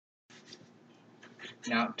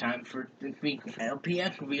Now, time for this week's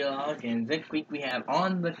LPS vlog, and this week we have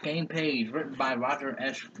On the Same Page, written by Roger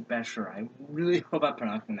S. Besser. I really hope I'm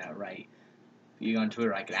pronouncing that right. If you're on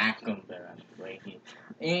Twitter, I could ask him, but I'm waiting.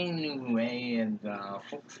 Anyway, and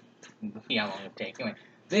see how long it takes. Anyway,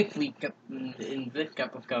 this week, in this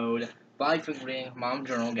episode, Blythe reading Mom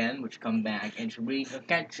Journal again, which come back, and she reads a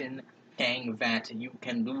section saying that you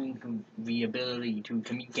can lose the ability to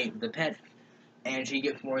communicate with the pet. And she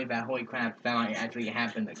gets worried about, holy crap, that might actually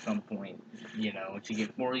happen at some point. She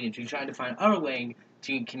gets worried and she's trying to find other ways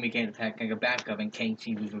to communicate with Peck like a backup in case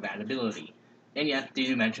she loses that ability. And yes, did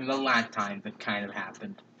you mention the last time that kind of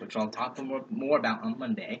happened, which I'll talk more about on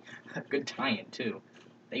Monday. Good tie-in, too.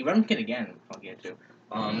 They run it again, I'll get to.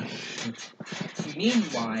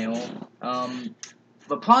 Meanwhile,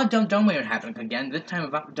 the plot of Dumbwaiter happened again, this time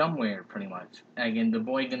about Dumbwaiter, pretty much. Again, the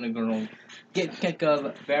boy and the girl get kicked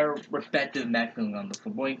of their respective mechanisms. The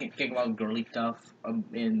boy gets kicked about girly stuff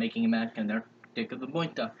in making a mech, and they're kicked of the boy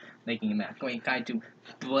stuff making a mech. So they try to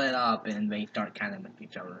split up, and they start kind of with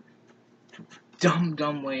each other.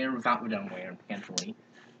 Dumbwaiter without the Dumbwaiter, potentially.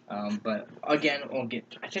 But again,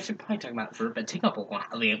 I should probably talk about it first, but take up a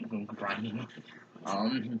lot of the Brian.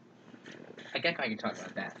 I guess I can talk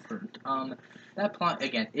about that first. That plot,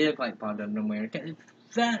 again, is like plot of Dumbwaiter.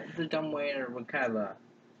 That the Dumbwaiter would kind of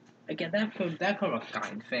again, that kind of a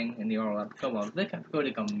side thing in the oral episode. Well, this episode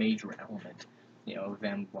is a major element,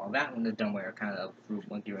 then, while that one, the Dumbwaiter kind of threw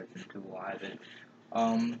monkey wrench into a lot of it.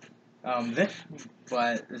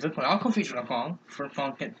 This one also features a song. First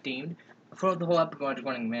song gets themed. For the whole episode, I was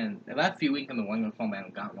wondering, man, the last few weeks in the one song, I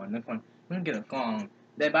haven't got one. This one, I'm gonna get a song.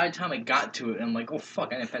 Then by the time I got to it, I'm like, oh fuck,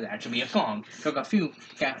 I didn't expect it to actually be a song. Took a few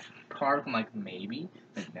parts, I'm like, maybe,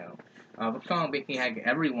 but no. The song basically had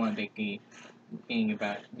everyone basically thinking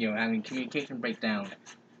about, having communication breakdown.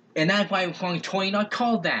 And that's why the song totally not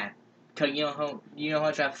called that. Cause you know how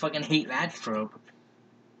much I fucking hate that trope.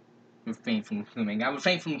 Refrain from assuming. I would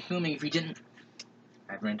refrain from assuming if you didn't.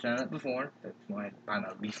 I've mentioned that before. That's why I'm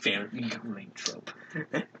not be fair great trope.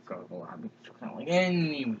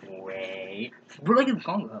 Anyway, really good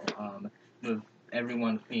song though. With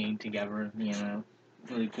everyone being together,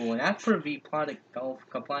 really cool. And as for the plot itself,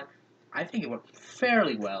 I think it worked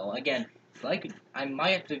fairly well. Again, I might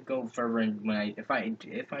have to go further if I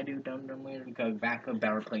do Dumbwaiter, go back to a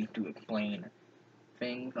better place to explain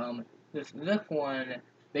things. This one,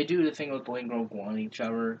 they do the thing with boy and girl go on each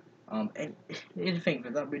other. And the thing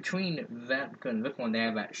between that, because this one they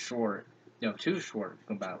have that short, too short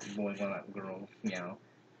about boy going about girls,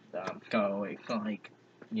 so it's like,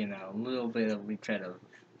 a little bit of retread of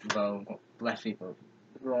low, less people.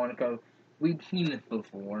 Veronica, we've seen this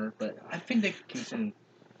before, but I think they keep some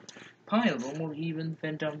probably a little more even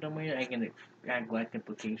than Dumbwaiter. I can add less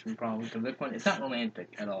implication probably, because this one, it's not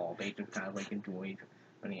romantic at all. They just kind of like enjoy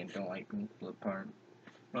when they don't like the part.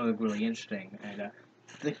 Well, it's really interesting, and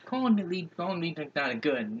the song leads is not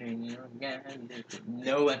good.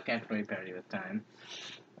 No F-Category parody this time,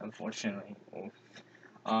 unfortunately.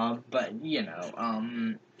 But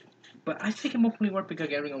but I think it mostly worked because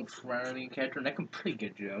everyone's surrounding character and that's a pretty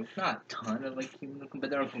good joke. Not a ton of like human looking, but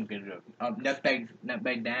there are some good jokes.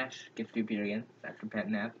 Nutbag Dash gets to appear again after Pet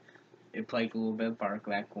Nap. It plays a little bit of Bark,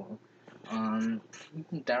 that cool.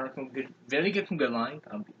 There are some good, very good, some good lines.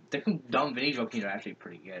 There's some dumb video jokes that are actually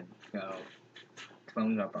pretty good. So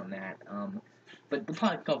thumbs up on that. But the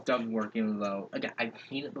plot itself does work, even though again I've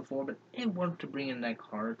seen it before, but it worked to bring in that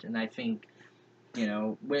heart, and I think.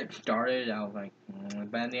 When it started, I was like,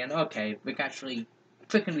 but in the end, okay, we can actually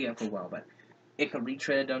freaking be up for well, but it could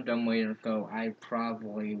retread Dumbwaiter, so that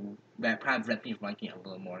probably left me liking it a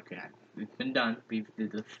little more, because it's been done, we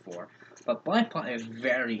did this before, but Blind Plot is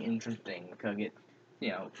very interesting, because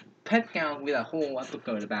pets down with a whole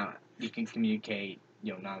episode about you can communicate,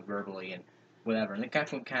 non-verbally and whatever, and the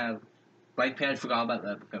kind of, Blind Plot forgot about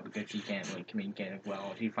that because she can't really communicate as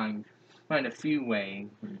well, she find a few ways,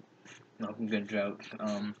 some good jokes,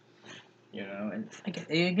 and again, it's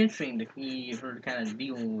interesting to see her kind of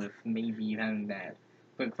deal with maybe having that.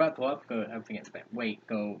 But throughout the episode, I forget that. Wait,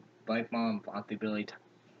 go, Life Mom bought the ability to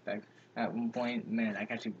back at one point, man,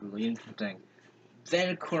 that's actually really interesting. Then,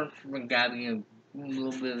 of course, we're having a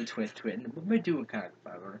little bit of a twist to it, but we're doing kind of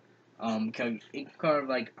clever. Because it's kind of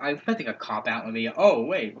like, I think a cop out would be, oh,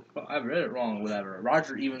 wait, I read it wrong, whatever.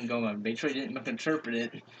 Roger even going, make sure he didn't misinterpret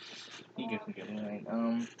it. He gets me good,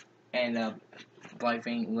 right? And Blythe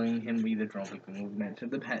ain't letting him be the drum movement to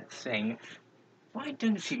the pet thing. Why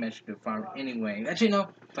didn't she mention the farm anyway? Actually, no.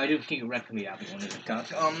 If I do keep recommend I'll be one of the talk.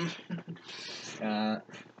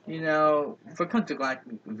 For Cut to Black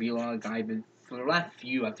vlog, I've been for the last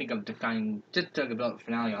few, I think I'm defining just to build the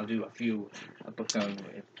finale. I'll do a few episodes.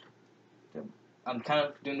 I'm kind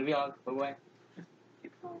of doing the vlog the way.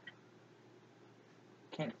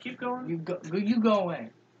 Can't keep going. You go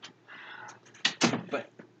away. But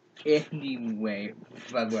anyway,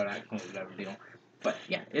 that's what I call the deal. But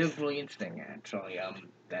yeah, it was really interesting actually.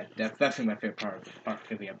 That's definitely my favorite part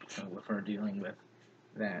of the episode with her dealing with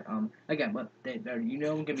that. Again, but they're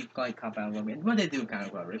gonna be like cop out a little bit. But they do kind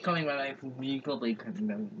of clever. It's something that I legally couldn't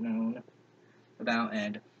have known about,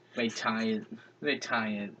 and they tie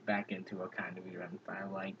it back into a kind of event that I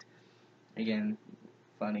liked. Again,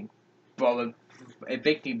 funny. Well, it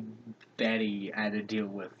basically Betty had to deal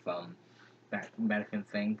with that American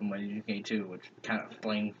thing from UK2, which kind of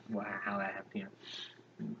explains how that happened.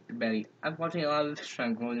 Betty, I'm watching a lot of this show,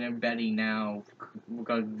 and Betty now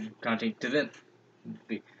goes to this.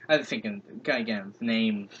 I was thinking again,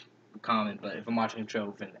 name common, but if I'm watching a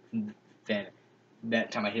show, then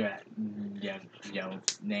that time I hear that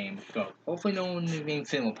name, go. Hopefully, no one is being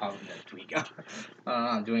cinema positive next week.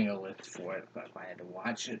 I'm doing a list for it, but if I had to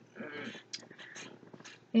watch it.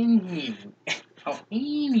 Anywho,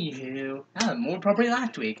 more probably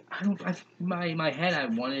last week. My head, I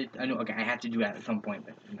know, okay, I have to do that at some point,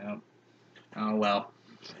 but, oh well.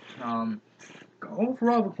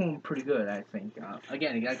 Overall, we're doing pretty good, I think.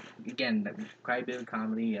 Again, quite a bit of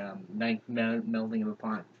comedy, nice melding of the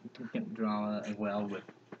plot, drama as well, with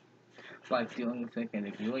life dealing with it, and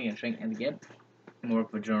it's really interesting, and again, more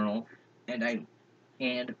of a journal, and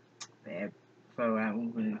and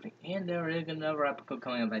there is another episode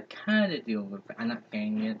coming up that kind of deals with it. I'm not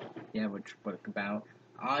saying it, what it's about.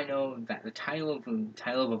 I know that the title of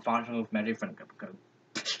a Fossil of Magic Friend episode.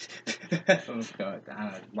 I don't know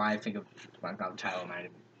why I think of the title might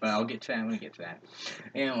have, but I'll get to that when we get to that.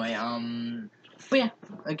 Anyway, but yeah,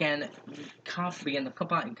 again, the cop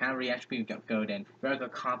out and kind of reaction got good and very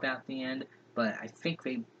good cop out at the end, but I think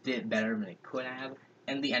they did better than they could have,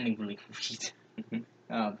 and the ending really confused.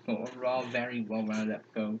 So overall, very well rounded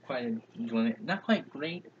episode. Quite enjoying it. Not quite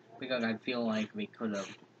great because I feel like they could have.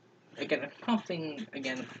 Again, the plot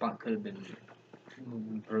could have been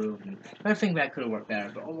improved. And I think that could have worked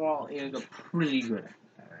better. But overall, it was a pretty good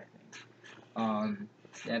episode, I think.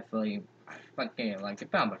 Definitely. I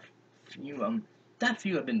found a few. That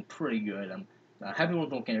few have been pretty good. Heavy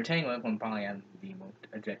was look entertaining. One probably has the most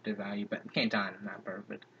objective value, but at the same time, not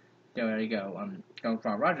perfect. So there you go. Going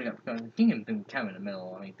from Roger got because he and been kind of in the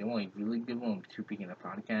middle. I mean, the only really good one to be in a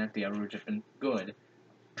podcast. The others have been good.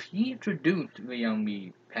 He introduced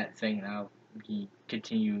the pet thing, and now he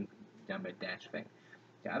continued down the dash thing.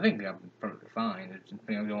 Yeah, I think they're perfectly fine. It's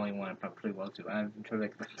the only one I probably well too. I'm sure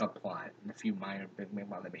like the subplot and a few minor bit may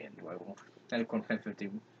be enjoyable. And of course, 50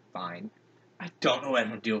 fine. I don't know what I'm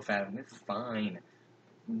gonna deal with that. It's fine.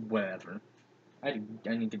 Whatever. I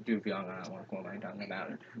need to do a video on that one. What am I talking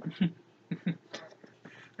about?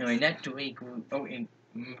 Anyway, next week. Am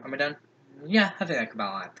I done? Yeah, I think that's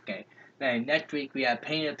about it. Okay. Then next week we have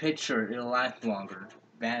Paint a Picture. It'll last longer.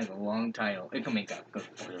 That is a long title. It can make up good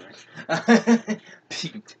spoilers.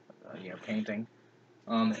 Painting.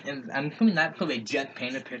 And I'm assuming that because they just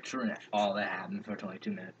paint a picture and all that happened for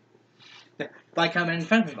 22 minutes. Like how many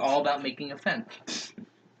fences all about making a fence.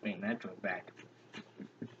 Bring that joke back.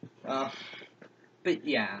 But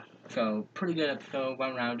yeah, so pretty good episode,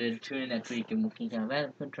 well-rounded. Tune in next week and we'll keep how that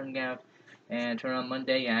episode turned out. And turn on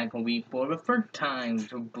Monday, and I can be for the first time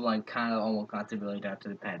to kind of almost got to really down to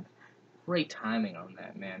the pen. Great timing on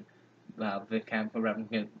that, man. The camp for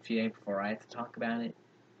reference before I had to talk about it.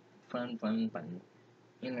 Fun.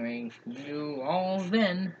 Anyway, you all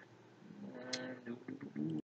then.